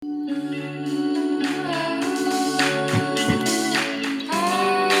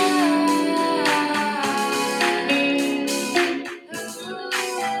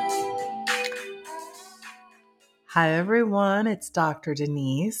Hi, everyone. It's Dr.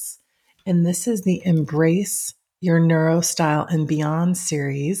 Denise, and this is the Embrace Your Neurostyle and Beyond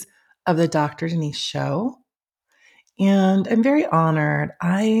series of the Dr. Denise Show. And I'm very honored.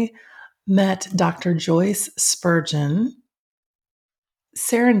 I met Dr. Joyce Spurgeon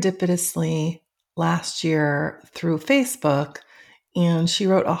serendipitously last year through Facebook, and she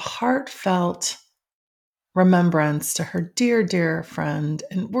wrote a heartfelt remembrance to her dear, dear friend.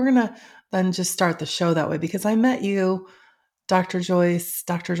 And we're going to then just start the show that way because I met you Dr. Joyce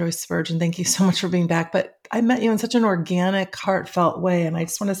Spurgeon, thank you so much for being back. But I met you in such an organic, heartfelt way. And I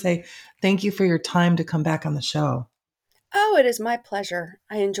just want to say thank you for your time to come back on the show. Oh, it is my pleasure.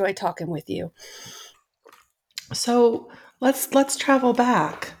 I enjoy talking with you. So let's travel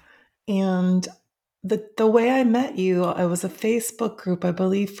back. And the way I met you, I was a Facebook group, I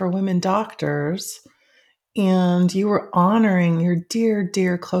believe, for women doctors. And you were honoring your dear,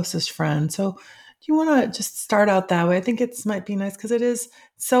 dear closest friend. So do you want to just start out that way? I think it might be nice because it is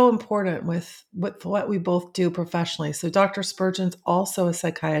so important with what we both do professionally. So Dr. Spurgeon's also a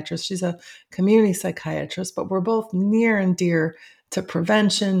psychiatrist. She's a community psychiatrist, but we're both near and dear to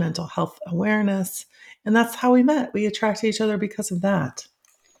prevention, mental health awareness. And that's how we met. We attracted each other because of that.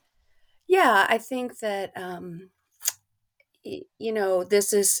 Yeah, I think that,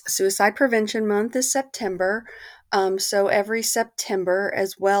 this is Suicide Prevention Month is September. So every September,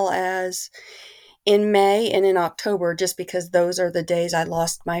 as well as in May and in October, just because those are the days I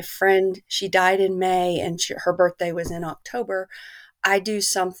lost my friend. She died in May and her birthday was in October. I do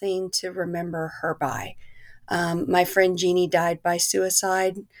something to remember her by. My friend Jeannie died by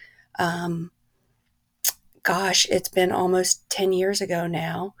suicide. Um, it's been almost 10 years ago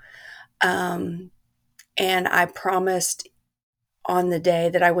now. Um, and I promised on the day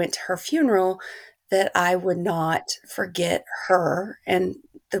that I went to her funeral that I would not forget her and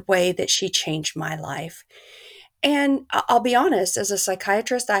the way that she changed my life. And I'll be honest, as a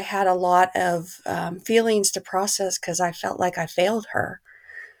psychiatrist, I had a lot of feelings to process because I felt like I failed her.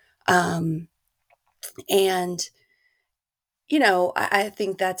 Um, and I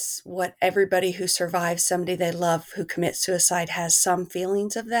think that's what everybody who survives somebody they love who commits suicide has some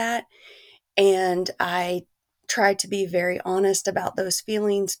feelings of that. And I try to be very honest about those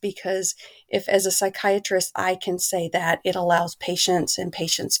feelings because if, as a psychiatrist, I can say that, it allows patients and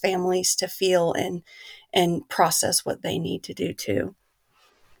patients' families to feel and process what they need to do too.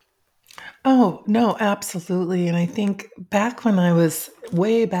 Oh, no, absolutely. And I think back when I was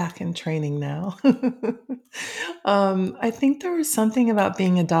way back in training now, I think there was something about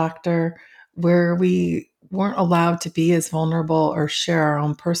being a doctor where we weren't allowed to be as vulnerable or share our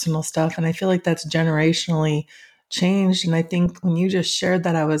own personal stuff. And I feel like that's generationally changed. And I think when you just shared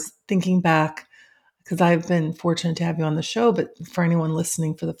that, I was thinking back because I've been fortunate to have you on the show, but for anyone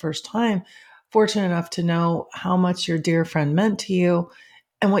listening for the first time, fortunate enough to know how much your dear friend meant to you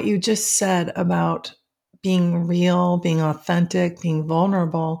and what you just said about being real, being authentic, being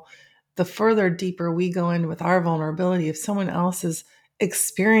vulnerable. The further deeper we go in with our vulnerability, if someone else is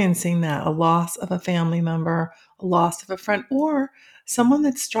experiencing that, a loss of a family member, a loss of a friend, or someone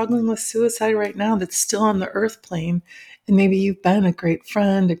that's struggling with suicide right now that's still on the earth plane, and maybe you've been a great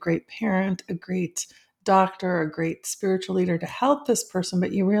friend, a great parent, a great doctor, a great spiritual leader to help this person,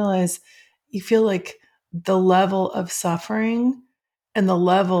 but you realize you feel like the level of suffering and the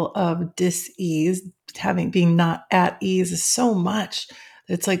level of dis-ease, being not at ease is so much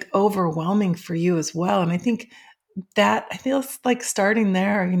that it's like overwhelming for you as well. And I think that I feel it's like starting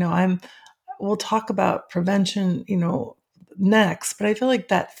there, we'll talk about prevention, next, but I feel like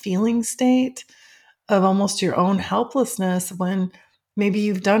that feeling state of almost your own helplessness when maybe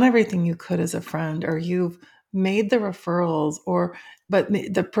you've done everything you could as a friend or you've made the referrals or but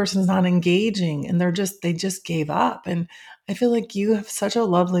the person's not engaging and they just gave up. And I feel like you have such a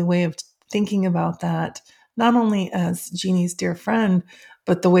lovely way of thinking about that, not only as Jeannie's dear friend,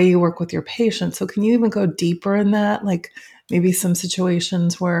 but the way you work with your patients. So can you even go deeper in that, like maybe some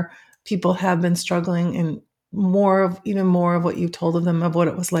situations where people have been struggling and even more of what you told of them of what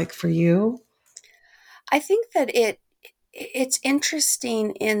it was like for you? I think that it's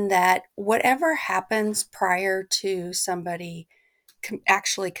interesting in that whatever happens prior to somebody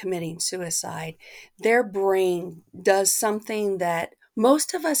actually committing suicide, their brain does something that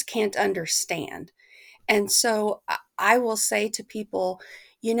most of us can't understand. And so I will say to people,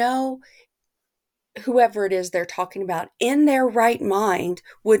 you know, whoever it is they're talking about in their right mind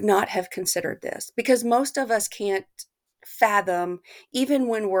would not have considered this because most of us can't fathom, even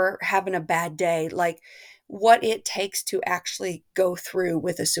when we're having a bad day, like what it takes to actually go through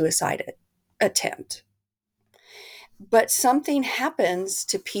with a suicide attempt. But something happens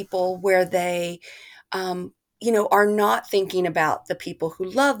to people where they are not thinking about the people who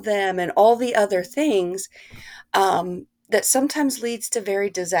love them and all the other things, that sometimes leads to very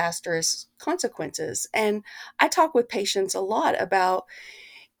disastrous consequences. And I talk with patients a lot about,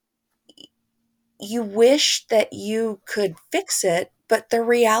 you wish that you could fix it, but the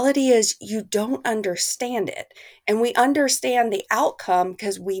reality is you don't understand it. And we understand the outcome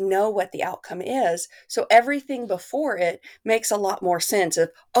because we know what the outcome is. So everything before it makes a lot more sense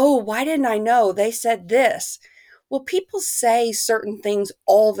of, oh, why didn't I know? They said this. Well, people say certain things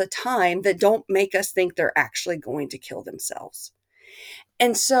all the time that don't make us think they're actually going to kill themselves.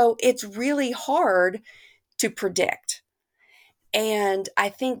 And so it's really hard to predict. And I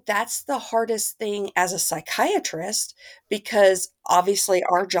think that's the hardest thing as a psychiatrist, because obviously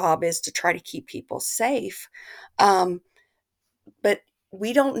our job is to try to keep people safe. Um, but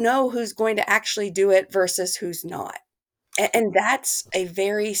we don't know who's going to actually do it versus who's not. And that's a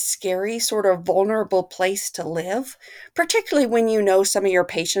very scary, sort of vulnerable place to live, particularly when you know some of your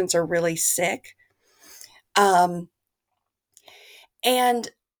patients are really sick. Um, and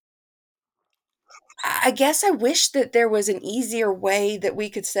I guess I wish that there was an easier way that we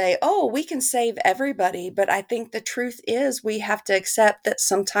could say, oh, we can save everybody. But I think the truth is we have to accept that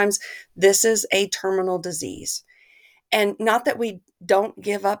sometimes this is a terminal disease. And not that we don't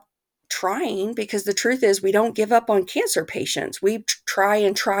give up trying, because the truth is we don't give up on cancer patients. We try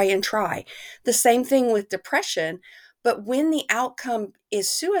and try and try. The same thing with depression. But when the outcome is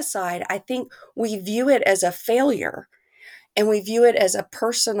suicide, I think we view it as a failure, and we view it as a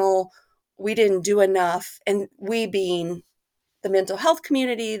personal, we didn't do enough. And we being the mental health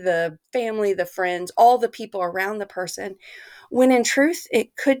community, the family, the friends, all the people around the person, when in truth,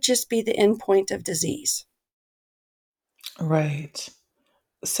 it could just be the endpoint of disease. Right.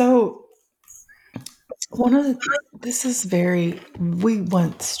 So one of the, this is very, we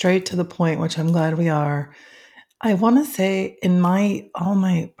went straight to the point, which I'm glad we are. I want to say in all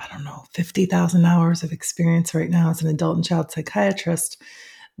my, I don't know, 50,000 hours of experience right now as an adult and child psychiatrist,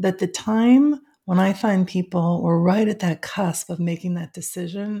 that the time when I find people were right at that cusp of making that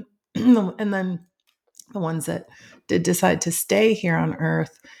decision, and then the ones that did decide to stay here on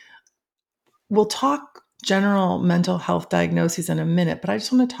earth, we'll talk general mental health diagnoses in a minute, but I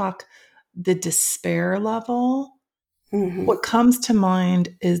just want to talk the despair level. Mm-hmm. What comes to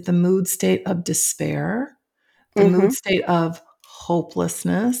mind is the mood state of despair, the mood Mm-hmm. state of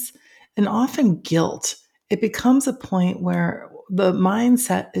hopelessness, and often guilt. It becomes a point where the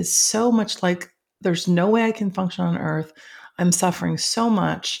mindset is so much like, there's no way I can function on earth. I'm suffering so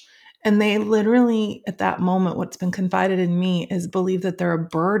much. And they literally, at that moment, what's been confided in me is believe that they're a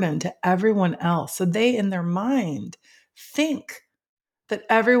burden to everyone else. So they, in their mind, think that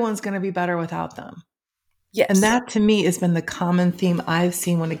everyone's going to be better without them. And Yes. that to me has been the common theme I've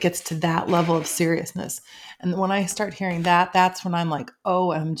seen when it gets to that level of seriousness. And when I start hearing that, that's when I'm like,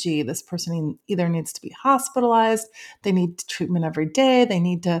 OMG, this person either needs to be hospitalized, they need treatment every day, they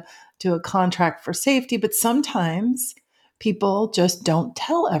need to do a contract for safety. But sometimes people just don't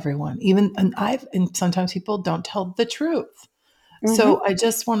tell everyone, and sometimes people don't tell the truth. Mm-hmm. So I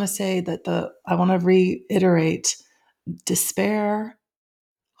just want to say that I want to reiterate despair,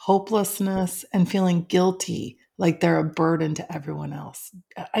 hopelessness, and feeling guilty, like they're a burden to everyone else.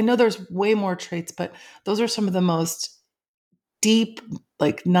 I know there's way more traits, but those are some of the most deep,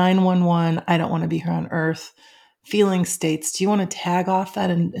 like 911, I don't want to be here on earth feeling states. Do you want to tag off that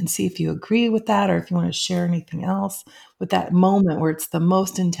and see if you agree with that, or if you want to share anything else with that moment where it's the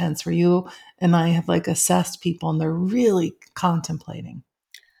most intense, where you and I have like assessed people and they're really contemplating?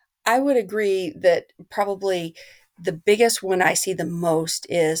 I would agree that probably the biggest one I see the most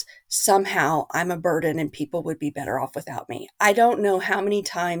is somehow I'm a burden and people would be better off without me. I don't know how many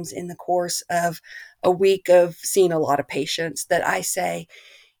times in the course of a week of seeing a lot of patients that I say,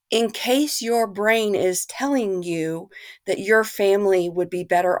 in case your brain is telling you that your family would be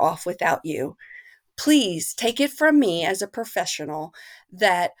better off without you, please take it from me as a professional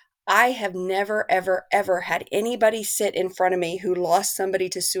that I have never, ever, ever had anybody sit in front of me who lost somebody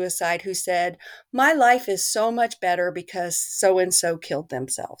to suicide who said, my life is so much better because so and so killed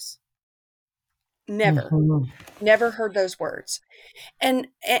themselves. Never, Mhm. never heard those words. And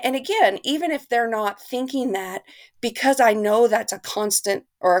again, even if they're not thinking that, because I know that's a constant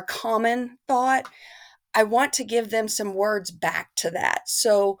or a common thought, I want to give them some words back to that.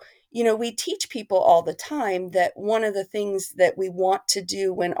 So, we teach people all the time that one of the things that we want to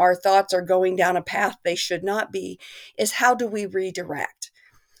do when our thoughts are going down a path they should not be is, how do we redirect?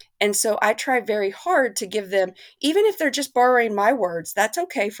 And so I try very hard to give them, even if they're just borrowing my words, that's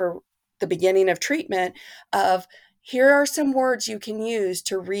okay for the beginning of treatment, of here are some words you can use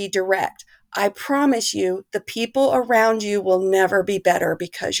to redirect. I promise you, the people around you will never be better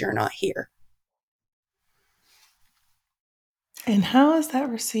because you're not here. And how is that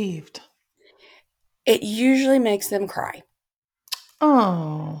received? It usually makes them cry.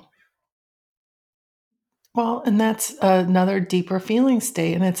 Oh, well, and that's another deeper feeling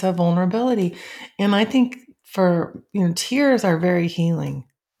state, and it's a vulnerability. And I think tears are very healing.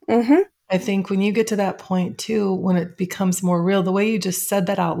 Mm-hmm. I think when you get to that point too, when it becomes more real, the way you just said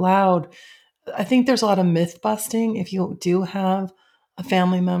that out loud, I think there's a lot of myth busting. If you do have a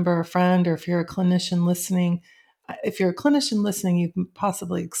family member, a friend, or if you're a clinician listening, if you're a clinician listening, you can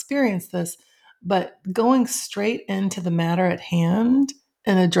possibly experience this, but going straight into the matter at hand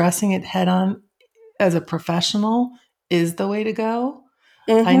and addressing it head on as a professional is the way to go.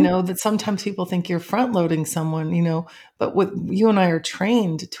 I Mm-hmm. know that sometimes people think you're front loading someone, but with you and I are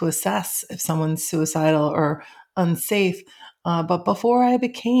trained to assess if someone's suicidal or unsafe. But before I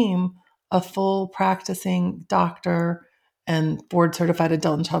became a full practicing doctor and board certified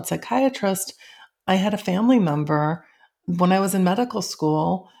adult and child psychiatrist, I had a family member when I was in medical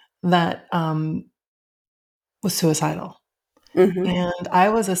school that was suicidal. Mm-hmm. And I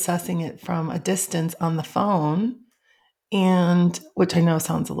was assessing it from a distance on the phone, and which I know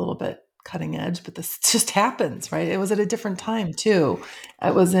sounds a little bit cutting edge, but this just happens, right? It was at a different time too.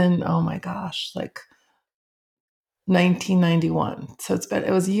 It was in, oh my gosh, like 1991. So it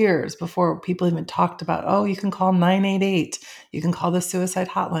was years before people even talked about, oh, you can call 988, you can call the suicide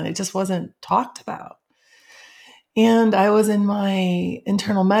hotline. It just wasn't talked about. And I was in my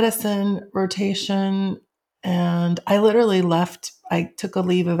internal medicine rotation, and I literally left. I took a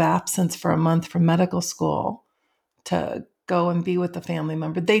leave of absence for a month from medical school to go and be with the family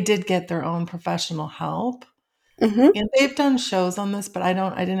member. They did get their own professional help. Mm-hmm. And they've done shows on this, but I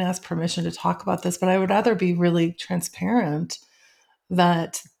didn't ask permission to talk about this, but I would rather be really transparent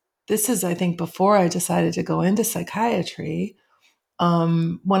that this is, I think, before I decided to go into psychiatry.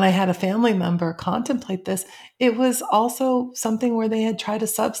 When I had a family member contemplate this, it was also something where they had tried a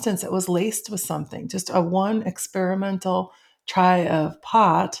substance that was laced with something, just a one experimental try of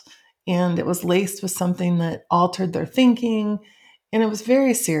pot, and it was laced with something that altered their thinking, and it was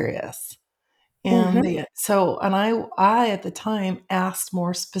very serious. And Mm-hmm. I at the time asked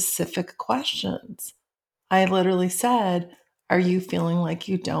more specific questions. I literally said, "Are you feeling like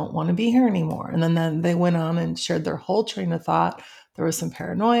you don't want to be here anymore?" And then they went on and shared their whole train of thought. There was some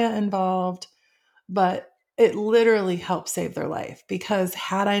paranoia involved, but it literally helped save their life, because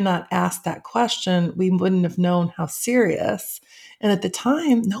had I not asked that question, we wouldn't have known how serious. And at the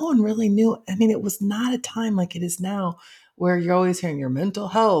time, no one really knew. I mean, it was not a time like it is now where you're always hearing your mental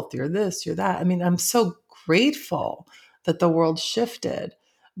health, you're this, you're that. I mean, I'm so grateful that the world shifted,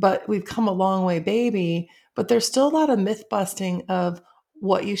 but we've come a long way, baby. But there's still a lot of myth busting of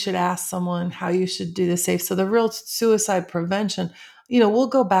what you should ask someone, how you should do this safe. So the real suicide prevention, we'll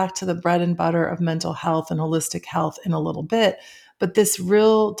go back to the bread and butter of mental health and holistic health in a little bit. But this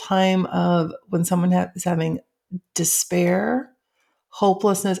real time of when someone is having despair,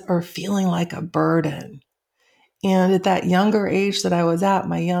 hopelessness, or feeling like a burden. And at that younger age that I was at,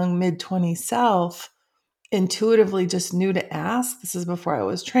 my young mid 20s self, intuitively just knew to ask. This is before I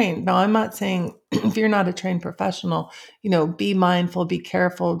was trained. Now, I'm not saying if you're not a trained professional, be mindful, be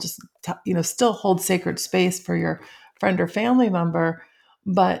careful, just, still hold sacred space for your friend or family member.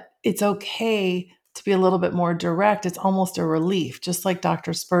 But it's okay to be a little bit more direct. It's almost a relief, just like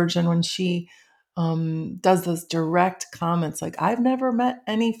Dr. Spurgeon when she does those direct comments like, I've never met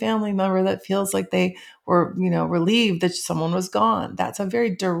any family member that feels like they were, relieved that someone was gone. That's a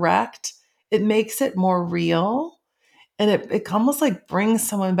very direct, it makes it more real, and it almost like brings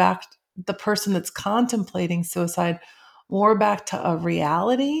someone back, the person that's contemplating suicide, more back to a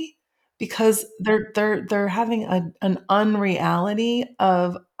reality, because they're having an unreality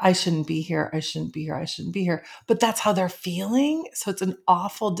of, I shouldn't be here, I shouldn't be here, I shouldn't be here, but that's how they're feeling. So it's an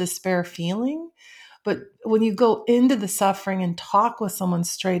awful despair feeling. But when you go into the suffering and talk with someone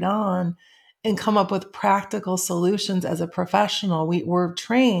straight on and come up with practical solutions as a professional, we're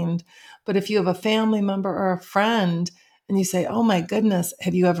trained. But if you have a family member or a friend and you say, oh my goodness,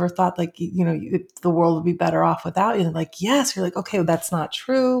 have you ever thought like, the world would be better off without you? And like, yes, you're like, okay, well, that's not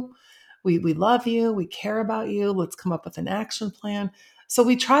true. We love you. We care about you. Let's come up with an action plan. So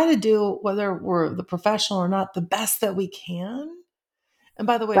we try to do, whether we're the professional or not, the best that we can. And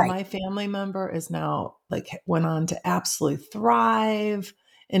by the way, Right. my family member is now like went on to absolutely thrive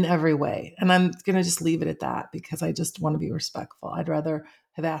in every way. And I'm going to just leave it at that because I just want to be respectful. I'd rather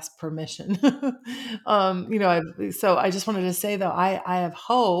have asked permission. So I just wanted to say though, I have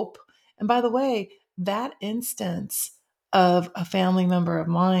hope. And by the way, that instance of a family member of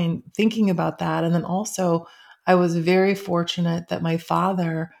mine thinking about that. And then also, I was very fortunate that my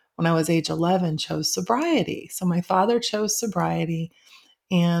father, when I was age 11, chose sobriety. So my father chose sobriety,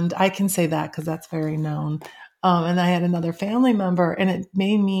 and I can say that because that's very known. And I had another family member, and it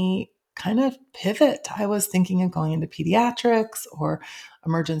made me kind of pivot. I was thinking of going into pediatrics or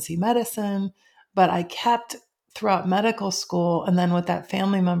emergency medicine, but I kept throughout medical school. And then with that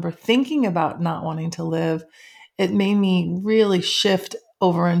family member thinking about not wanting to live, it made me really shift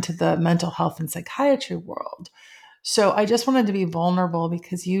over into the mental health and psychiatry world. So I just wanted to be vulnerable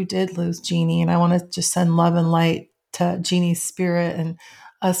because you did lose Jeannie, and I want to just send love and light to Jeannie's spirit and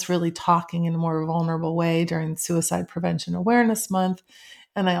us really talking in a more vulnerable way during Suicide Prevention Awareness Month.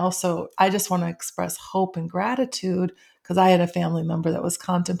 And I just want to express hope and gratitude because I had a family member that was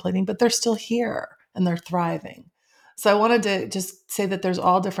contemplating, but they're still here and they're thriving. So I wanted to just say that there's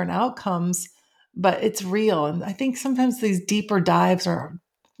all different outcomes, but it's real. And I think sometimes these deeper dives are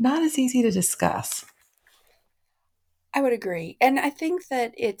not as easy to discuss. I would agree. And I think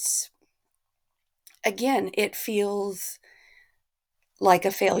that again, it feels like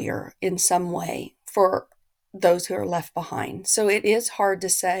a failure in some way for those who are left behind. So it is hard to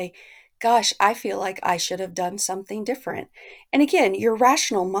say, gosh, I feel like I should have done something different. And again, your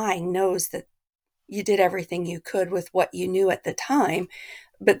rational mind knows that you did everything you could with what you knew at the time,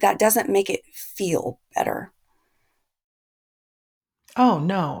 but that doesn't make it feel better. Oh,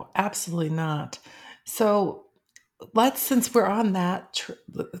 no, absolutely not. So since we're on that,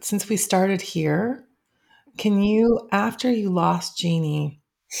 since we started here, can you, after you lost Jeannie,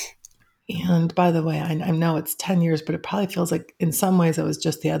 and by the way, I know it's 10 years, but it probably feels like in some ways it was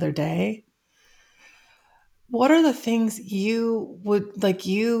just the other day. What are the things you would like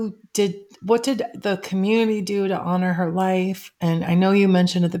you did? What did the community do to honor her life? And I know you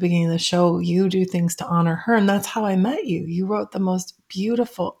mentioned at the beginning of the show, you do things to honor her. And that's how I met you. You wrote the most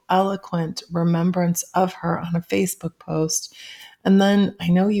beautiful, eloquent remembrance of her on a Facebook post. And then I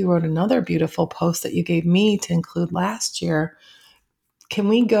know you wrote another beautiful post that you gave me to include last year. Can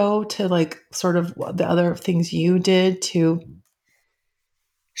we go to like sort of the other things you did to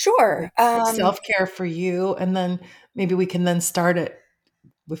Sure. self care for you? And then maybe we can then start it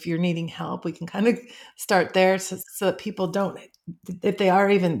if you're needing help. We can kind of start there so that people don't, if they are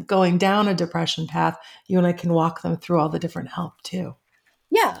even going down a depression path, you and I can walk them through all the different help too.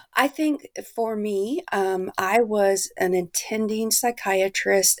 Yeah, I think for me, I was an attending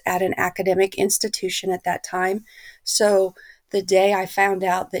psychiatrist at an academic institution at that time. So the day I found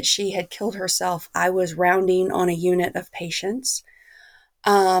out that she had killed herself, I was rounding on a unit of patients.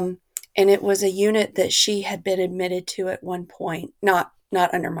 Um, and it was a unit that she had been admitted to at one point, not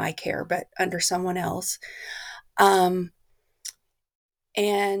under my care, but under someone else. Um,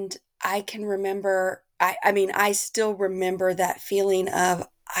 and I can remember, I mean, I still remember that feeling of,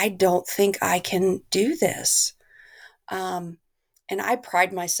 I don't think I can do this. Um, and I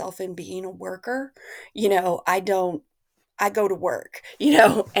pride myself in being a worker. I go to work,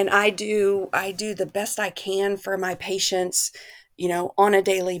 and I do the best I can for my patients, on a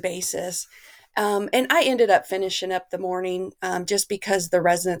daily basis. And I ended up finishing up the morning just because the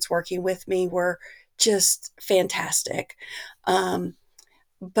residents working with me were just fantastic. Um,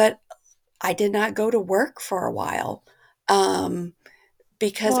 but I did not go to work for a while um,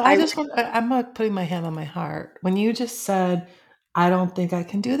 because Well, I'm not putting my hand on my heart. When you just said, I don't think I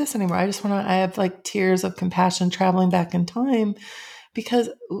can do this anymore, I have like tears of compassion traveling back in time because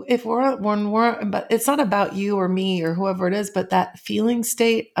but it's not about you or me or whoever it is, but that feeling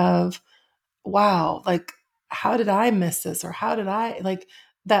state of, wow, like, how did I miss this? Or how did I like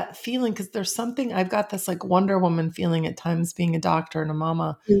that feeling? Because there's something, I've got this like Wonder Woman feeling at times being a doctor and a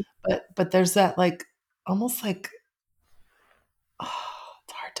mama, but there's that like almost like, oh,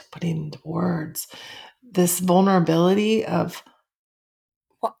 it's hard to put into words. This vulnerability of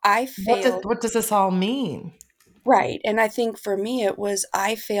well, I failed. what does this all mean? Right. And I think for me, it was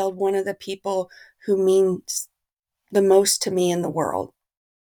I failed one of the people who means the most to me in the world.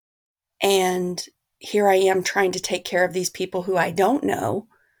 And here I am trying to take care of these people who I don't know.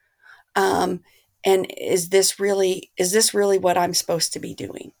 Um, and is this really what I'm supposed to be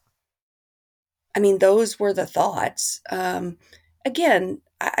doing? I mean, those were the thoughts. Again,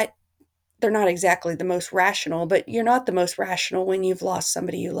 they're not exactly the most rational, but you're not the most rational when you've lost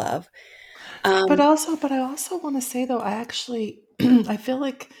somebody you love. Um, But I also want to say though, I actually, I feel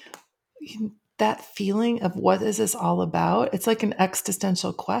like that feeling of what is this all about? It's like an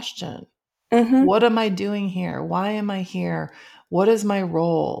existential question. mhm. What am I doing here? Why am I here? What is my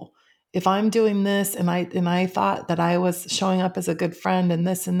role? If I'm doing this and I thought that I was showing up as a good friend and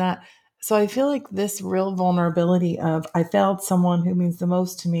this and that, So I feel like this real vulnerability of I failed someone who means the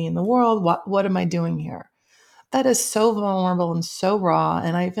most to me in the world. What am I doing here? That is so vulnerable and so raw.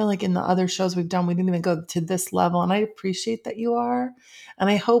 And I feel like in the other shows we've done, we didn't even go to this level. And I appreciate that you are. And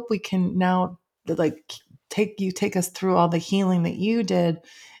I hope we can now like take us through all the healing that you did.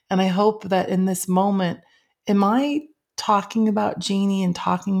 And I hope that in this moment, am I talking about Jeannie and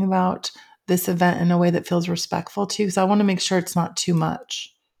talking about this event in a way that feels respectful to you? Because I want to make sure it's not too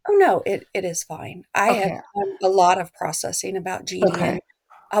much. Oh, no, it is fine. I have Okay. done a lot of processing about Jeannie, Okay. and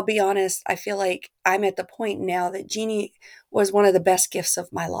I'll be honest, I feel like I'm at the point now that Jeannie was one of the best gifts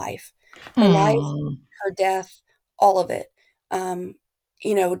of my life. Her life, Mm. her death, all of it. Um,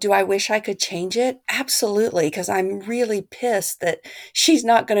 do I wish I could change it? Absolutely, because I'm really pissed that she's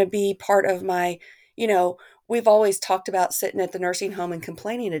not gonna be part of my you know, we've always talked about sitting at the nursing home and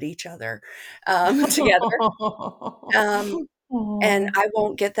complaining at each other, together. Um and Oh. I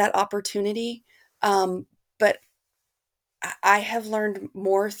won't get that opportunity. But I have learned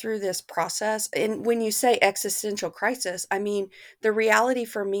more through this process. And when you say existential crisis, I mean, the reality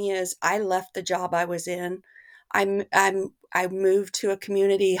for me is I left the job I was in. I moved to a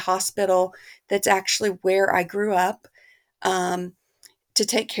community hospital that's actually where I grew up, um, to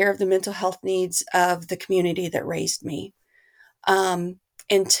take care of the mental health needs of the community that raised me. Um,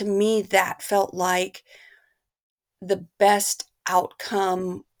 and to me, that felt like the best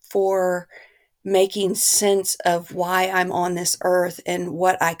outcome for making sense of why I'm on this earth and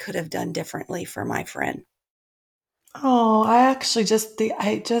what I could have done differently for my friend. Oh, I actually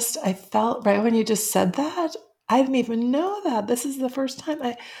I felt right when you just said that. I didn't even know that. This is the first time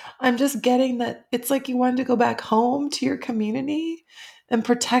I'm just getting that it's like you wanted to go back home to your community and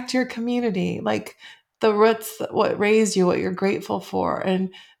protect your community, like the roots, what raised you, what you're grateful for,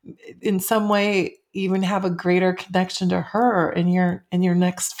 and in some way even have a greater connection to her in your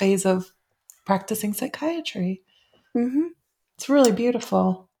next phase of practicing psychiatry. Mhm. It's really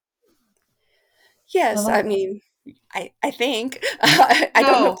beautiful. I Yes, I love that. mean, I think. I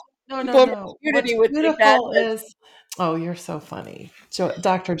don't know if No, no, no, people in the no. What's community would think that, beautiful but is oh, you're so funny.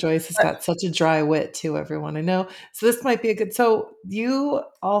 Dr. Joyce has got such a dry wit too, everyone. I know. So this might be a good so you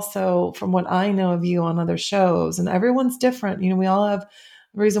also, from what I know of you on other shows, and everyone's different. We all have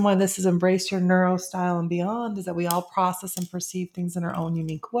the reason why this is embrace your neurostyle and beyond is that we all process and perceive things in our own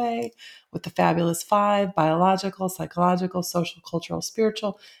unique way with the fabulous five: biological, psychological, social, cultural,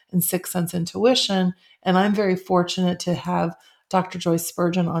 spiritual, and sixth sense intuition. And I'm very fortunate to have Dr. Joyce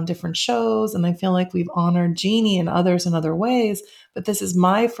Spurgeon on different shows, and I feel like we've honored Jeannie and others in other ways. But this is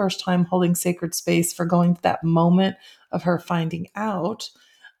my first time holding sacred space for going to that moment of her finding out.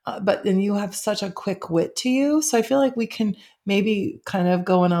 But then you have such a quick wit to you. So I feel like we can maybe kind of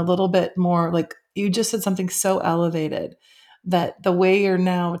go in a little bit more like you just said something so elevated that the way you're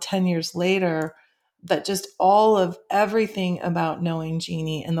now 10 years later, that just all of everything about knowing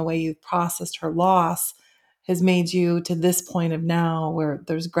Jeannie and the way you've processed her loss has made you to this point of now where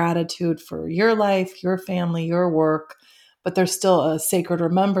there's gratitude for your life, your family, your work, but there's still a sacred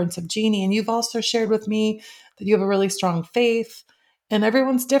remembrance of Jeannie. And you've also shared with me that you have a really strong faith, and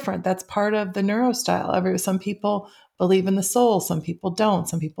everyone's different. That's part of the neurostyle. Some people believe in the soul, some people don't.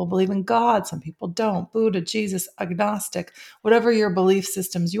 Some people believe in God, some people don't. Buddha, Jesus, agnostic, whatever your belief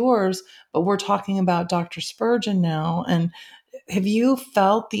system's yours. But we're talking about Dr. Spurgeon now. And have you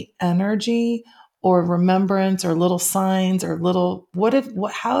felt the energy or remembrance or little signs or little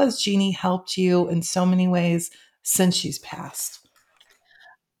how has Jeannie helped you in so many ways since she's passed?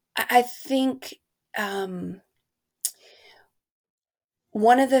 I think, um,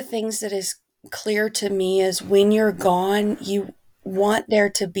 one of the things that is clear to me is when you're gone, you want there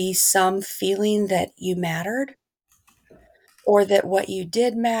to be some feeling that you mattered, or that what you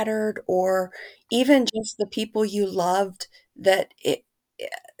did mattered, or even just the people you loved, that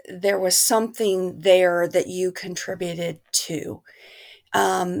there was something there that you contributed to.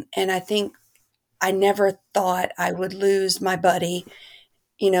 And I think I never thought I would lose my buddy,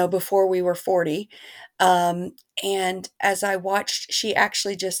 before we were 40. Um, and as I watched, she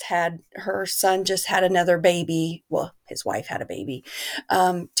actually her son just had another baby. Well, his wife had a baby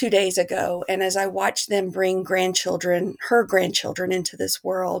 2 days ago. And as I watched them bring her grandchildren into this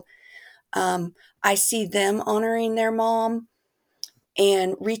world, I see them honoring their mom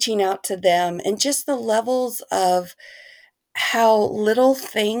and reaching out to them, and just the levels of how little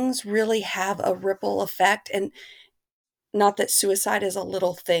things really have a ripple effect. And not that suicide is a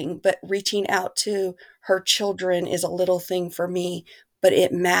little thing, but reaching out to her children is a little thing for me, but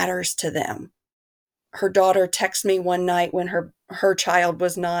it matters to them. Her daughter texted me one night when her child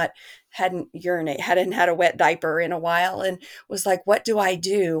hadn't had a wet diaper in a while, and was like, "What do I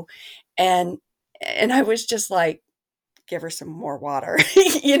do?" And I was just like, give her some more water,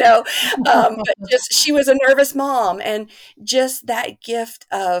 you know. But just she was a nervous mom, and just that gift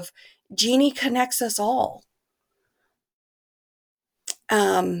of Jeannie connects us all.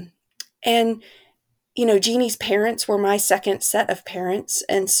 Um, and Jeannie's parents were my second set of parents,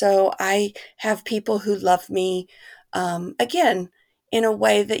 and so I have people who love me, again, in a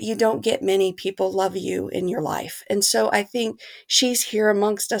way that you don't get many people love you in your life. And so I think she's here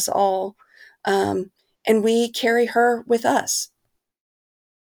amongst us all, um, and we carry her with us.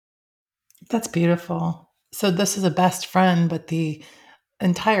 That's beautiful. So this is a best friend, but the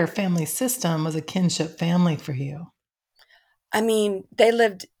entire family system was a kinship family for you. I mean,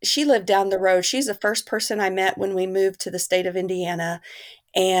 she lived down the road. She's the first person I met when we moved to the state of Indiana.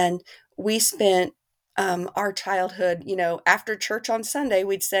 And we spent our childhood, after church on Sunday,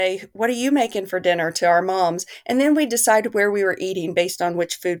 we'd say, "What are you making for dinner?" to our moms. And then we'd decide where we were eating based on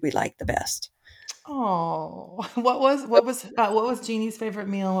which food we liked the best. Oh, what was Jeannie's favorite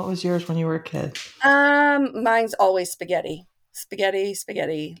meal? What was yours when you were a kid? Mine's always spaghetti. Spaghetti,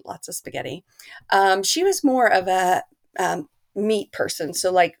 spaghetti, lots of spaghetti. She was more of a meat person.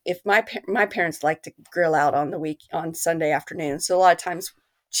 So, like, if my parents like to grill out on the week on Sunday afternoon, so a lot of times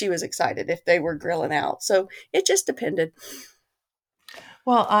she was excited if they were grilling out. So it just depended.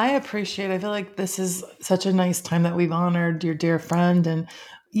 Well, I feel like this is such a nice time that we've honored your dear friend and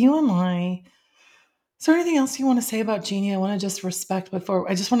you and I. Is there anything else you want to say about Jeannie? I want to just respect before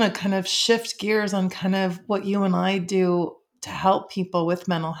I just want to kind of shift gears on kind of what you and I do to help people with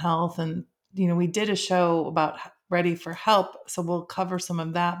mental health. And, we did a show about Ready for Help. So we'll cover some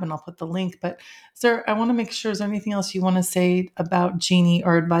of that and I'll put the link. But I want to make sure, is there anything else you want to say about Jeannie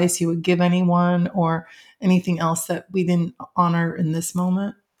or advice you would give anyone or anything else that we didn't honor in this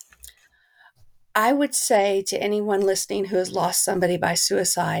moment? I would say to anyone listening who has lost somebody by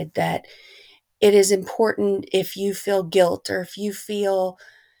suicide that it is important, if you feel guilt or if you feel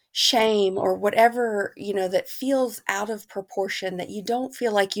shame or whatever, that feels out of proportion, that you don't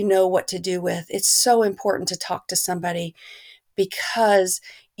feel like you know what to do with. It's so important to talk to somebody, because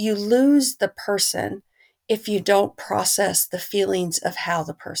you lose the person if you don't process the feelings of how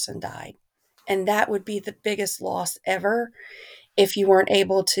the person died. And that would be the biggest loss ever, if you weren't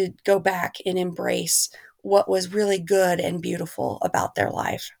able to go back and embrace what was really good and beautiful about their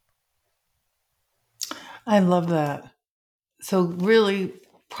life. I love that. So really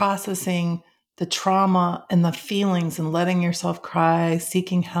processing the trauma and the feelings and letting yourself cry,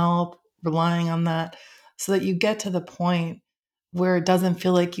 seeking help, relying on that so that you get to the point where it doesn't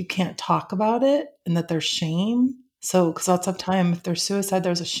feel like you can't talk about it and that there's shame. So, because lots of time, if there's suicide,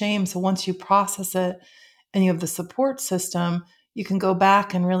 there's a shame. So once you process it and you have the support system, you can go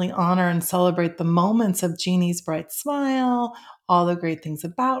back and really honor and celebrate the moments of Jeannie's bright smile, all the great things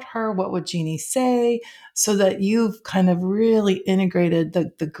about her. What would Jeannie say? So that you've kind of really integrated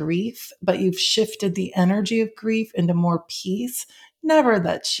the grief, but you've shifted the energy of grief into more peace. Never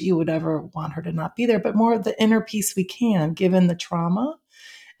that you would ever want her to not be there, but more of the inner peace we can, given the trauma,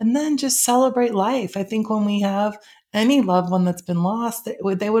 and then just celebrate life. I think when we have any loved one that's been lost,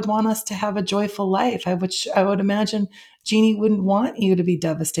 they would want us to have a joyful life. I would imagine Jeannie wouldn't want you to be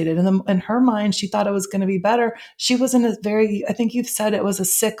devastated. And in her mind, she thought it was going to be better. She was in a very, I think you've said it was a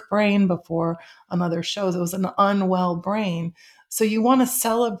sick brain before on other shows. It was an unwell brain. So you want to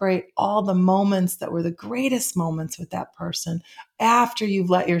celebrate all the moments that were the greatest moments with that person after you've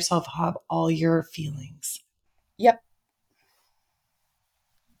let yourself have all your feelings. Yep.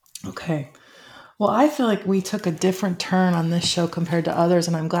 Okay. Well, I feel like we took a different turn on this show compared to others,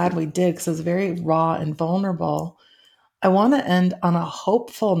 and I'm glad we did because it was very raw and vulnerable. I want to end on a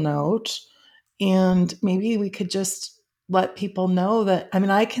hopeful note, and maybe we could just let people know that, I mean,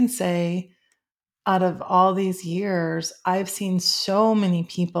 I can say out of all these years, I've seen so many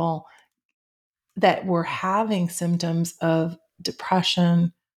people that were having symptoms of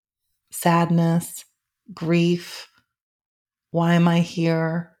depression, sadness, grief, why am I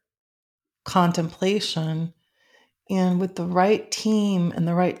here, contemplation. And with the right team and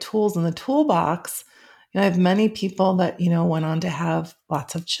the right tools in the toolbox, I have many people that, went on to have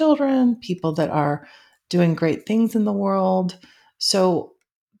lots of children, people that are doing great things in the world. So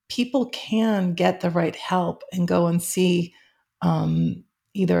people can get the right help and go and see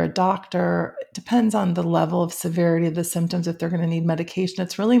either a doctor. It depends on the level of severity of the symptoms, if they're going to need medication.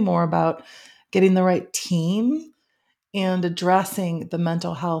 It's really more about getting the right team and addressing the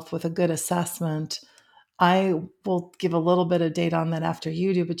mental health with a good assessment. I will give a little bit of data on that after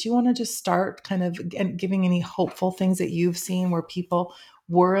you do, but you want to just start kind of giving any hopeful things that you've seen where people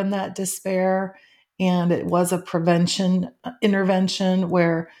were in that despair and it was a prevention intervention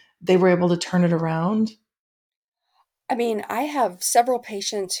where they were able to turn it around? I mean, I have several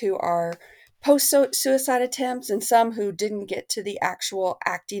patients who are post suicide attempts and some who didn't get to the actual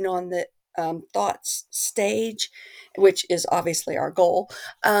acting on the thoughts stage, which is obviously our goal.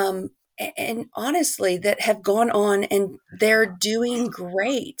 And honestly, that have gone on and they're doing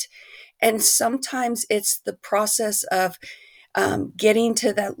great. And sometimes it's the process of getting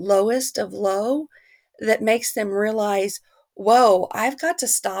to that lowest of low that makes them realize, whoa, I've got to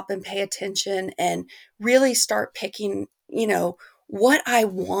stop and pay attention and really start picking, what I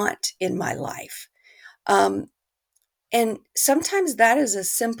want in my life. Um, and sometimes that is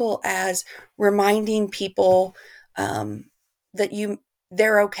as simple as reminding people um, that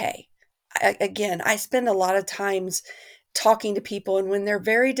they're okay. Again, I spend a lot of times talking to people, and when they're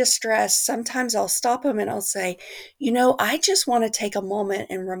very distressed, sometimes I'll stop them and I'll say, I just want to take a moment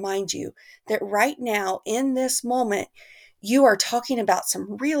and remind you that right now in this moment you are talking about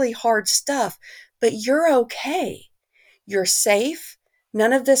some really hard stuff, but you're okay. You're safe.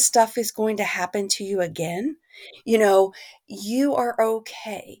 None of this stuff is going to happen to you again. You know, you are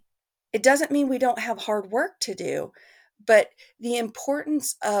okay. It doesn't mean we don't have hard work to do, but the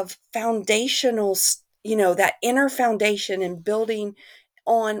importance of foundational, that inner foundation and building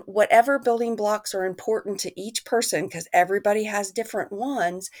on whatever building blocks are important to each person, because everybody has different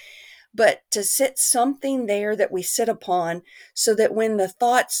ones, but to sit something there that we sit upon so that when the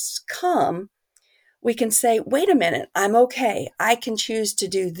thoughts come, we can say, wait a minute, I'm okay. I can choose to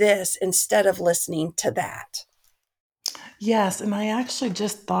do this instead of listening to that. Yes, and I actually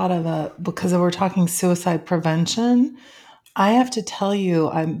just thought of because we're talking suicide prevention. I have to tell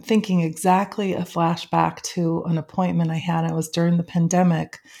you, I'm thinking exactly a flashback to an appointment I had. It was during the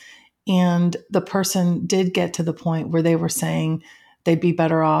pandemic. And the person did get to the point where they were saying they'd be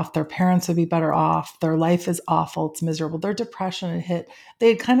better off, their parents would be better off, their life is awful, it's miserable. Their depression had hit. They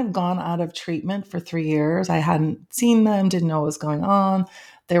had kind of gone out of treatment for 3 years. I hadn't seen them, didn't know what was going on.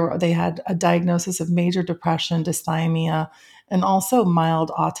 They had a diagnosis of major depression, dysthymia, and also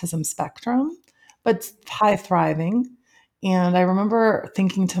mild autism spectrum, but high thriving. And I remember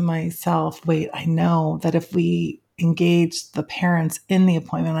thinking to myself, wait, I know that if we engaged the parents in the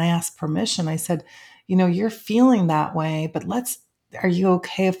appointment, I asked permission. I said, you're feeling that way, but are you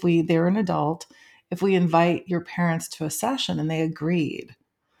okay if they're an adult, if we invite your parents to a session? And they agreed.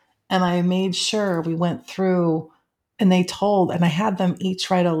 And I made sure we went through and I had them each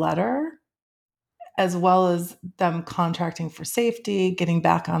write a letter as well as them contracting for safety, getting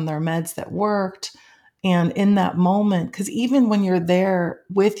back on their meds that worked. And in that moment, because even when you're there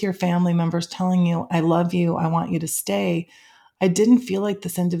with your family members telling you, I love you, I want you to stay, I didn't feel like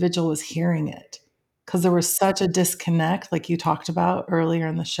this individual was hearing it because there was such a disconnect, like you talked about earlier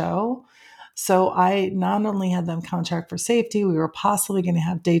in the show. So I not only had them contract for safety, we were possibly going to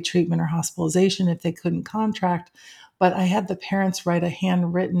have day treatment or hospitalization if they couldn't contract, but I had the parents write a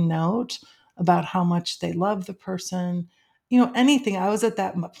handwritten note about how much they love the person. Anything. I was at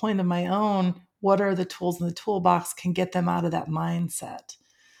that point of my own. What are the tools in the toolbox can get them out of that mindset?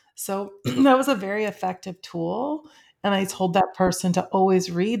 So that was a very effective tool. And I told that person to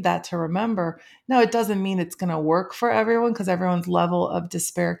always read that to remember. Now, it doesn't mean it's going to work for everyone because everyone's level of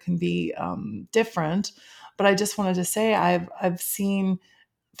despair can be different. But I just wanted to say I've seen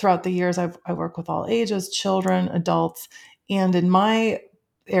throughout the years, I work with all ages, children, adults. And in my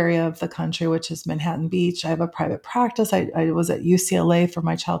area of the country, which is Manhattan Beach, I have a private practice. I was at UCLA for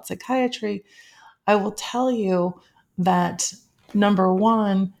my child psychiatry. I will tell you that number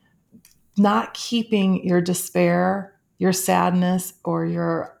one, not keeping your despair, your sadness, or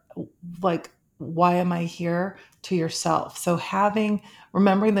your like, why am I here to yourself. So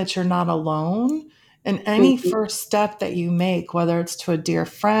remembering that you're not alone, and any Mhm, first step that you make, whether it's to a dear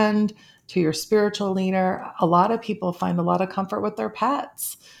friend, to your spiritual leader, a lot of people find a lot of comfort with their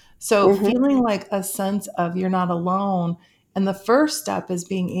pets. So mhm, feeling like a sense of you're not alone. And the first step is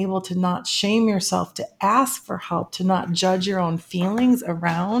being able to not shame yourself, to ask for help, to not judge your own feelings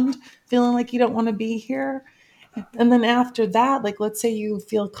around feeling like you don't want to be here. And then after that, like let's say you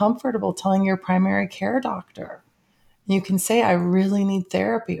feel comfortable telling your primary care doctor, you can say, I really need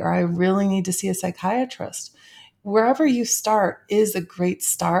therapy or I really need to see a psychiatrist. Wherever you start is a great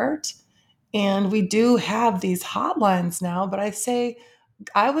start. And we do have these hotlines now, but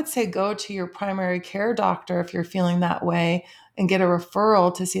I would say go to your primary care doctor if you're feeling that way and get a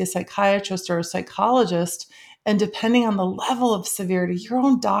referral to see a psychiatrist or a psychologist. And depending on the level of severity, your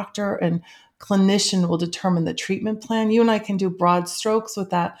own doctor and clinician will determine the treatment plan. You and I can do broad strokes with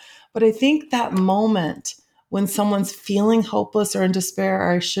that. But I think that moment when someone's feeling hopeless or in despair,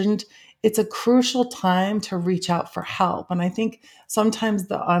 or I shouldn't, it's a crucial time to reach out for help. And I think sometimes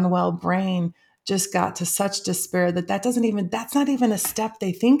the unwell brain just got to such despair that that's not even a step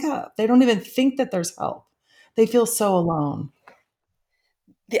they think of. They don't even think that there's help. They feel so alone.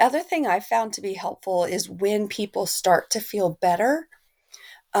 The other thing I found to be helpful is when people start to feel better,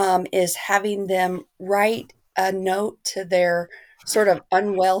 is having them write a note to their sort of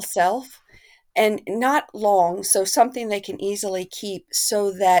unwell self, and not long, so something they can easily keep,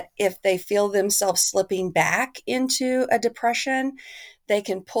 so that if they feel themselves slipping back into a depression, they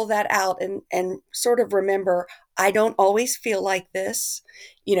can pull that out and sort of remember, I don't always feel like this.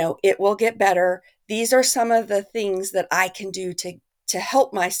 It will get better. These are some of the things that I can do to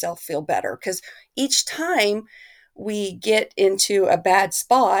help myself feel better, because each time we get into a bad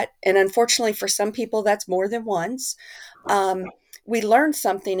spot, and unfortunately for some people that's more than once, um, we learn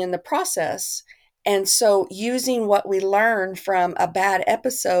something in the process. And so using what we learn from a bad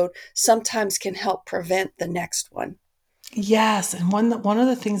episode sometimes can help prevent the next one. Yes, and one of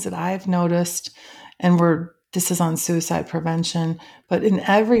the things that I've noticed, and this is on suicide prevention, but in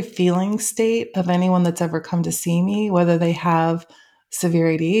every feeling state of anyone that's ever come to see me, whether they have severe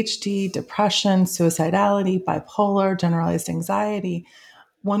ADHD, depression, suicidality, bipolar, generalized anxiety,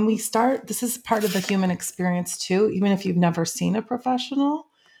 when we start, this is part of the human experience too, even if you've never seen a professional.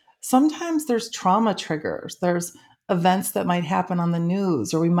 Sometimes there's trauma triggers. There's events that might happen on the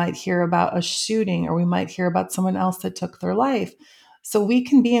news, or we might hear about a shooting, or we might hear about someone else that took their life. So we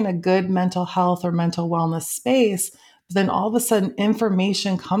can be in a good mental health or mental wellness space, but then all of a sudden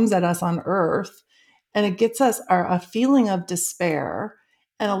information comes at us on earth, and it gets us a feeling of despair.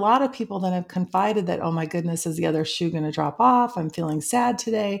 And a lot of people then have confided that, oh my goodness, is the other shoe going to drop off? I'm feeling sad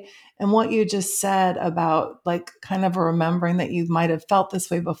today. And what you just said about like kind of a remembering that you might have felt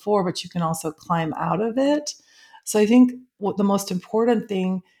this way before, but you can also climb out of it. So I think what the most important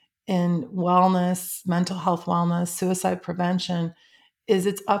thing in wellness, mental health wellness, suicide prevention is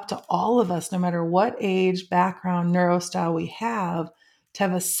it's up to all of us, no matter what age, background, neurostyle we have, to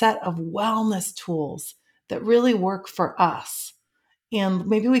have a set of wellness tools that really work for us. And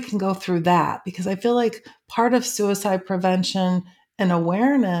maybe we can go through that, because I feel like part of suicide prevention and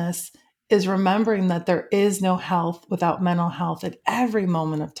awareness is remembering that there is no health without mental health at every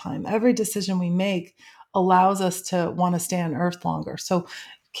moment of time. Every decision we make allows us to want to stay on earth longer. So,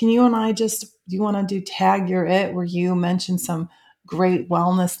 can you and I just, do you want to do tag your it, where you mention some great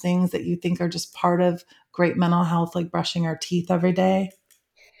wellness things that you think are just part of great mental health, like brushing our teeth every day?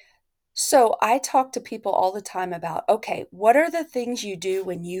 So I talk to people all the time about, okay, what are the things you do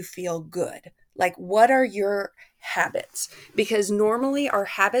when you feel good? Like, what are your habits? Because normally our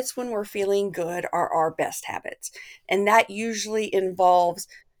habits when we're feeling good are our best habits. And that usually involves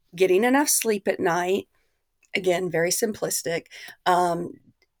getting enough sleep at night. Again, very simplistic. Um,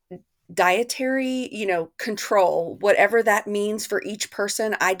 Dietary, control, whatever that means for each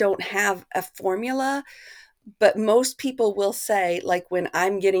person. I don't have a formula, but most people will say, like, when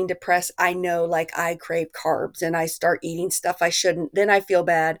I'm getting depressed, I know, like, I crave carbs and I start eating stuff I shouldn't. Then I feel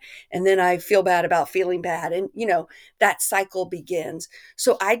bad. And then I feel bad about feeling bad. And, that cycle begins.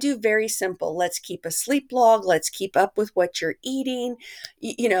 So I do very simple. Let's keep a sleep log. Let's keep up with what you're eating,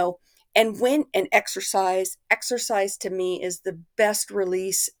 and exercise to me is the best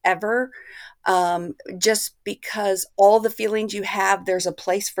release ever. Just because all the feelings you have, there's a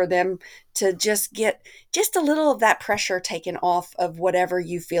place for them to just get just a little of that pressure taken off of whatever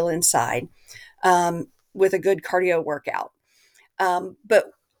you feel inside, with a good cardio workout.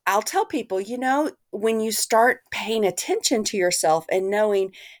 But I'll tell people, when you start paying attention to yourself and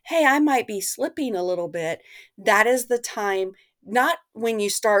knowing, hey, I might be slipping a little bit, that is the time. Not when you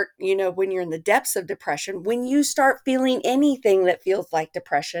start, when you're in the depths of depression, when you start feeling anything that feels like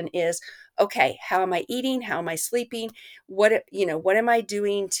depression, is okay, how am I eating? How am I sleeping? What am I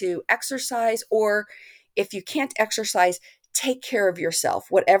doing to exercise? Or if you can't exercise, take care of yourself,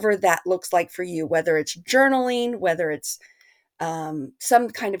 whatever that looks like for you, whether it's journaling, whether it's some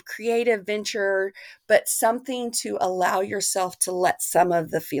kind of creative venture, but something to allow yourself to let some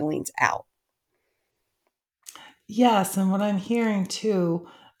of the feelings out. Yes, and what I'm hearing too,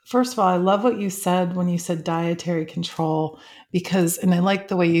 first of all, I love what you said when you said dietary control, because, and I like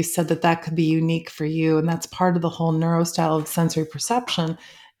the way you said that that could be unique for you, and that's part of the whole neurostyle of sensory perception.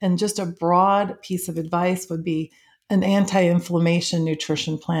 And just a broad piece of advice would be an anti-inflammation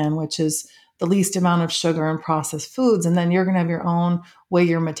nutrition plan, which is the least amount of sugar and processed foods, and then you're going to have your own way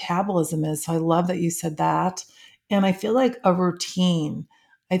your metabolism is. So I love that you said that. And I feel like a routine.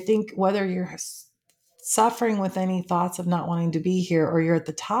 I think whether you're suffering with any thoughts of not wanting to be here, or you're at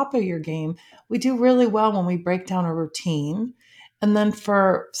the top of your game, we do really well when we break down a routine. And then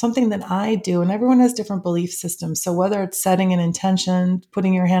for something that I do, and everyone has different belief systems. So whether it's setting an intention,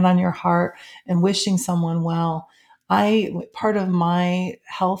 putting your hand on your heart and wishing someone well, part of my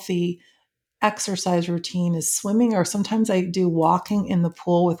healthy exercise routine is swimming, or sometimes I do walking in the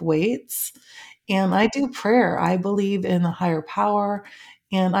pool with weights. And I do prayer. I believe in a higher power.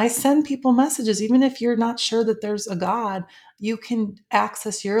 And I send people messages, even if you're not sure that there's a God, you can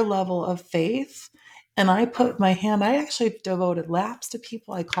access your level of faith. And I put my hand, I actually have devoted laps to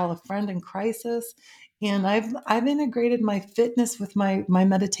people. I call a friend in crisis. And I've integrated my fitness with my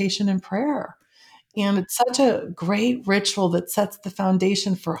meditation and prayer. And it's such a great ritual that sets the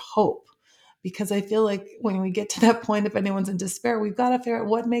foundation for hope. Because I feel like when we get to that point, if anyone's in despair, we've got to figure out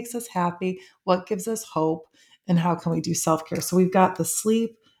what makes us happy, what gives us hope, and how can we do self care. So we've got the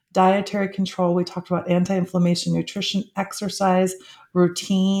sleep, dietary control. We talked about anti inflammation, nutrition, exercise,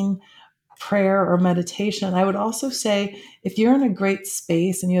 routine, prayer or meditation. I would also say if you're in a great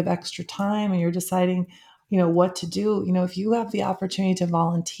space and you have extra time and you're deciding, what to do, if you have the opportunity to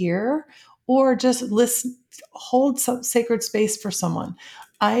volunteer or just listen, hold some sacred space for someone.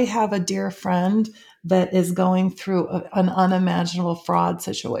 I have a dear friend that is going through an unimaginable fraud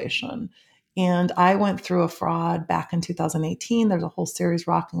situation. And I went through a fraud back in 2018. There's a whole series,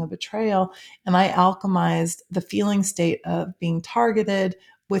 Rocking a Betrayal. And I alchemized the feeling state of being targeted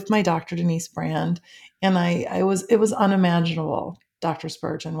with my Dr. Denise Brand. And it was unimaginable, Dr.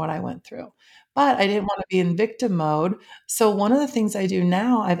 Spurgeon, what I went through. But I didn't want to be in victim mode. So one of the things I do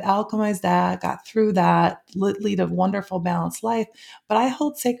now, I've alchemized that, got through that, lead a wonderful, balanced life. But I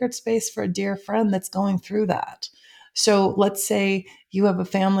hold sacred space for a dear friend that's going through that. So let's say you have a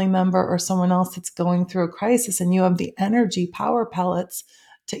family member or someone else that's going through a crisis and you have the energy power pellets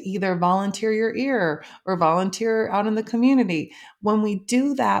to either volunteer your ear or volunteer out in the community. When we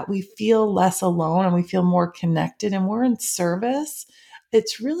do that, we feel less alone and we feel more connected and we're in service.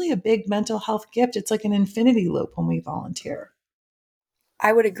 It's really a big mental health gift. It's like an infinity loop when we volunteer.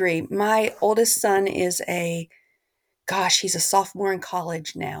 I would agree. My oldest son is he's a sophomore in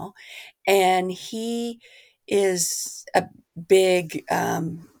college now, and he is a big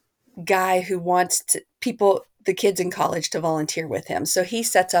guy who wants the kids in college to volunteer with him. So he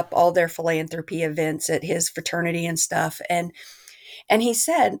sets up all their philanthropy events at his fraternity and stuff. And he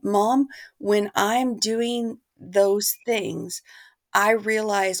said, "Mom, when I'm doing those things, I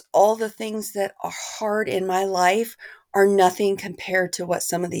realize all the things that are hard in my life are nothing compared to what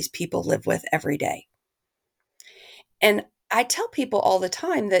some of these people live with every day." And I tell people all the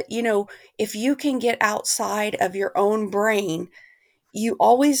time that, if you can get outside of your own brain, you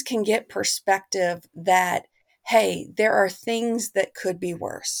always can get perspective that, hey, there are things that could be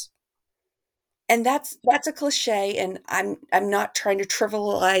worse. And that's a cliche, and I'm not trying to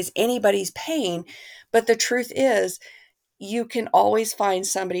trivialize anybody's pain, but the truth is you can always find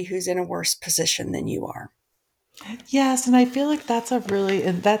somebody who's in a worse position than you are. Yes, and I feel like that's a really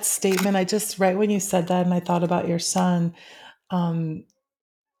that statement. I just right when you said that, and I thought about your son. Um,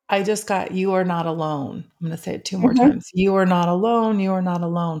 I just got "You are not alone." I'm gonna say it 2 more Mhm. times. "You are not alone, you are not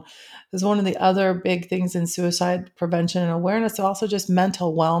alone." Is one of the other big things in suicide prevention and awareness, also just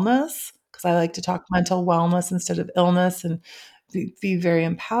mental wellness, because I like to talk mental wellness instead of illness and be very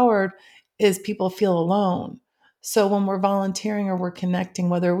empowered, is people feel alone. So when we're volunteering or we're connecting,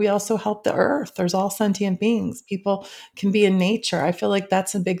 whether we also help the earth, there's all sentient beings. People can be in nature. I feel like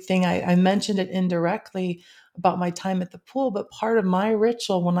that's a big thing. I mentioned it indirectly about my time at the pool, but part of my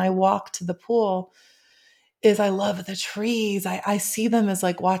ritual when I walk to the pool is I love the trees. I see them as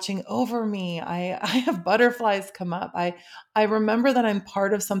like watching over me. I have butterflies come up. I remember that I'm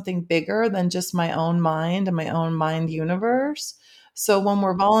part of something bigger than just my own mind and my own mind universe. So when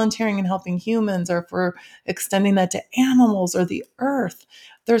we're volunteering and helping humans, or if we're extending that to animals or the earth,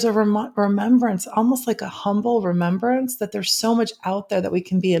 there's a remembrance, almost like a humble remembrance, that there's so much out there that we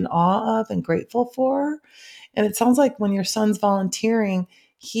can be in awe of and grateful for. And it sounds like when your son's volunteering,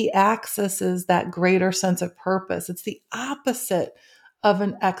 he accesses that greater sense of purpose. It's the opposite of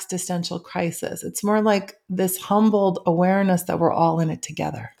an existential crisis. It's more like this humbled awareness that we're all in it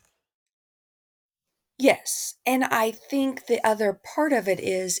together. Yes, and I think the other part of it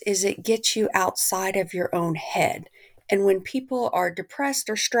is it gets you outside of your own head. And when people are depressed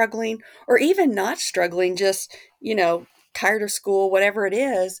or struggling or even not struggling, just, tired of school, whatever it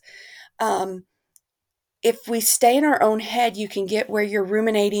is, um, if we stay in our own head, you can get where you're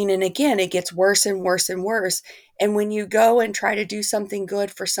ruminating. And again, it gets worse and worse and worse. And when you go and try to do something good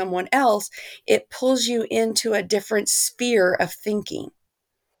for someone else, it pulls you into a different sphere of thinking.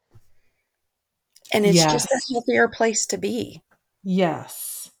 And it's just a Yes. healthier place to be.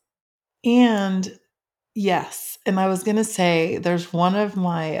 Yes. And yes. And I was going to say, there's one of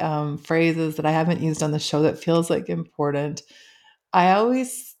my phrases that I haven't used on the show that feels like important. I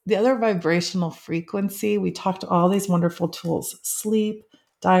always, the other vibrational frequency, we talked all these wonderful tools: sleep,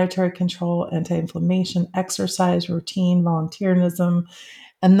 dietary control, anti inflammation, exercise, routine, volunteerism.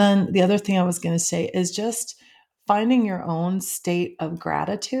 And then the other thing I was going to say is just finding your own state of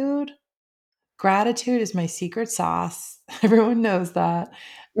gratitude. Gratitude is my secret sauce. Everyone knows that.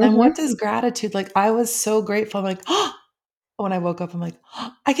 And what Mhm. does gratitude, like, I was so grateful. I'm like, oh, when I woke up, I'm like,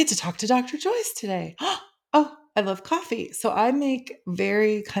 oh, I get to talk to Dr. Joyce today. Oh, I love coffee. So I make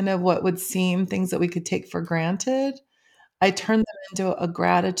very kind of what would seem things that we could take for granted. I turn them into a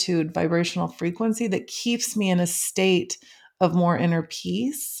gratitude vibrational frequency that keeps me in a state of more inner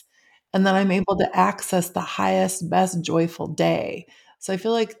peace. And then I'm able to access the highest, best, joyful day. So I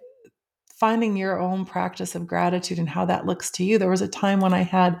feel like finding your own practice of gratitude and how that looks to you. There was a time when I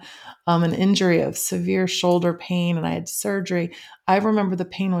had an injury of severe shoulder pain and I had surgery. I remember the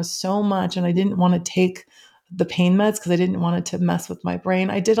pain was so much and I didn't want to take the pain meds because I didn't want it to mess with my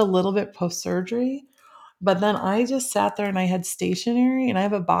brain. I did a little bit post surgery, but then I just sat there and I had stationery, and I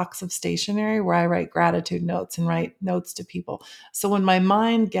have a box of stationery where I write gratitude notes and write notes to people. So when my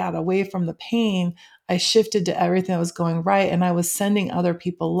mind got away from the pain, I shifted to everything that was going right, and I was sending other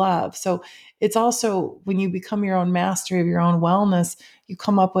people love. So it's also when you become your own mastery of your own wellness, you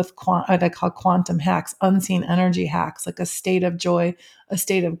come up with what I call quantum hacks, unseen energy hacks, like a state of joy, a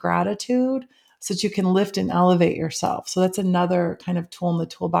state of gratitude, so that you can lift and elevate yourself. So that's another kind of tool in the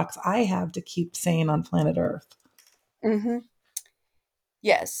toolbox I have to keep sane on planet Earth. Mhm.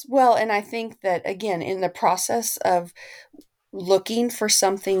 Yes. Well, and I think that again, in the process of looking for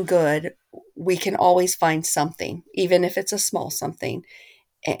something good, we can always find something, even if it's a small something.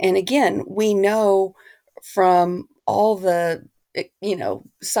 And again, we know from all the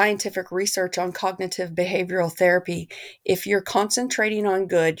scientific research on cognitive behavioral therapy, if you're concentrating on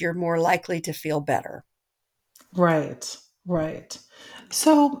good, you're more likely to feel better. Right, right.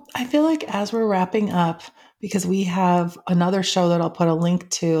 So I feel like as we're wrapping up, because we have another show that I'll put a link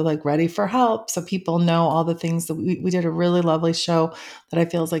to, like Ready for Help, so people know all the things that we did a really lovely show that I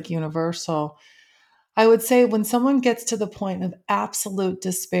feel is like universal. I would say when someone gets to the point of absolute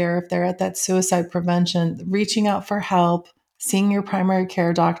despair, if they're at that suicide prevention, reaching out for help, seeing your primary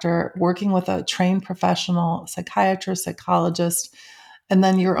care doctor, working with a trained professional, psychiatrist, psychologist, and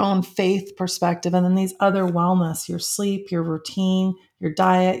then your own faith perspective, and then these other wellness, your sleep, your routine, your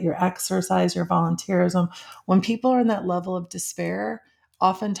diet, your exercise, your volunteerism. When people are in that level of despair,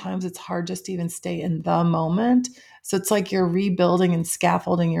 oftentimes it's hard just to even stay in the moment. So it's like you're rebuilding and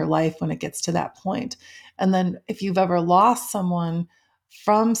scaffolding your life when it gets to that point. And then if you've ever lost someone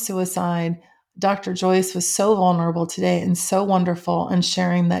from suicide, Dr. Joyce was so vulnerable today and so wonderful in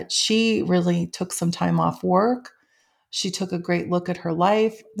sharing that she really took some time off work. She took a great look at her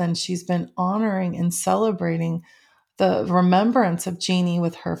life. Then she's been honoring and celebrating the remembrance of Jeannie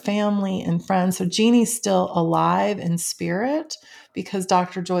with her family and friends. So Jeannie's still alive in spirit because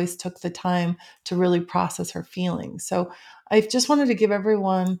Dr. Joyce took the time to really process her feelings. So I just wanted to give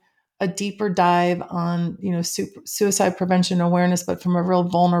everyone a deeper dive on, suicide prevention awareness, but from a real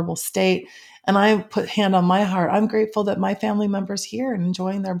vulnerable state. And I put hand on my heart. I'm grateful that my family members here and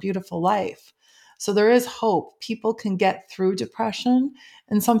enjoying their beautiful life. So there is hope. People can get through depression,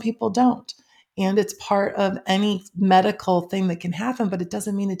 and some people don't. And it's part of any medical thing that can happen, but it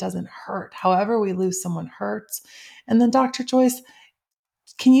doesn't mean it doesn't hurt. However, we lose someone hurts. And then, Dr. Joyce,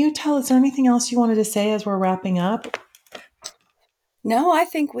 can you tell, is there anything else you wanted to say as we're wrapping up? No, I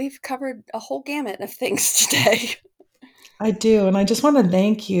think we've covered a whole gamut of things today. I do. And I just want to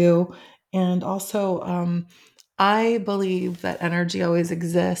thank you. And also, I believe that energy always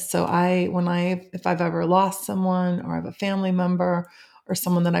exists. So if I've ever lost someone or I have a family member or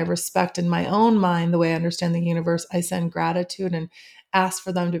someone that I respect in my own mind, the way I understand the universe, I send gratitude and ask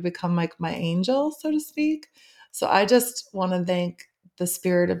for them to become like my angel, so to speak. So I just want to thank the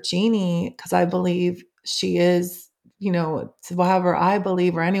spirit of Jeannie because I believe she is, however I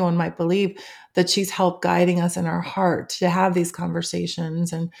believe or anyone might believe, that she's helped guiding us in our heart to have these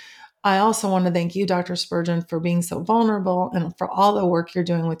conversations. And I also want to thank you, Dr. Spurgeon, for being so vulnerable and for all the work you're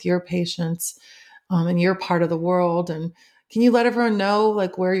doing with your patients in your part of the world. And can you let everyone know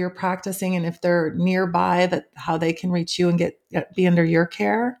like where you're practicing and if they're nearby, that how they can reach you and be under your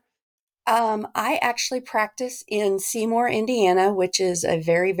care? I actually practice in Seymour, Indiana, which is a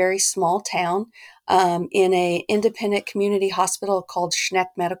very, very small town, in a independent community hospital called Schneck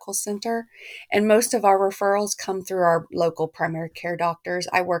Medical Center. And most of our referrals come through our local primary care doctors.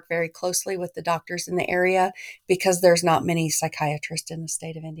 I work very closely with the doctors in the area because there's not many psychiatrists in the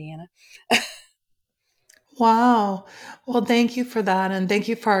state of Indiana. Wow. Well, thank you for that. And thank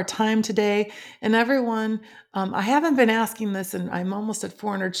you for our time today. And everyone, I haven't been asking this, and I'm almost at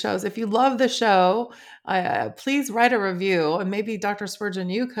 400 shows. If you love the show, please write a review. And maybe Dr. Spurgeon,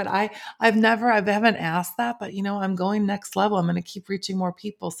 you could. I haven't asked that, but I'm going next level. I'm going to keep reaching more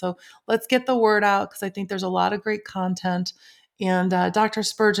people. So let's get the word out because I think there's a lot of great content. And Dr.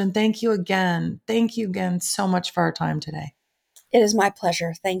 Spurgeon, thank you again. Thank you again so much for our time today. It is my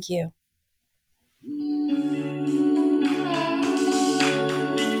pleasure. Thank you.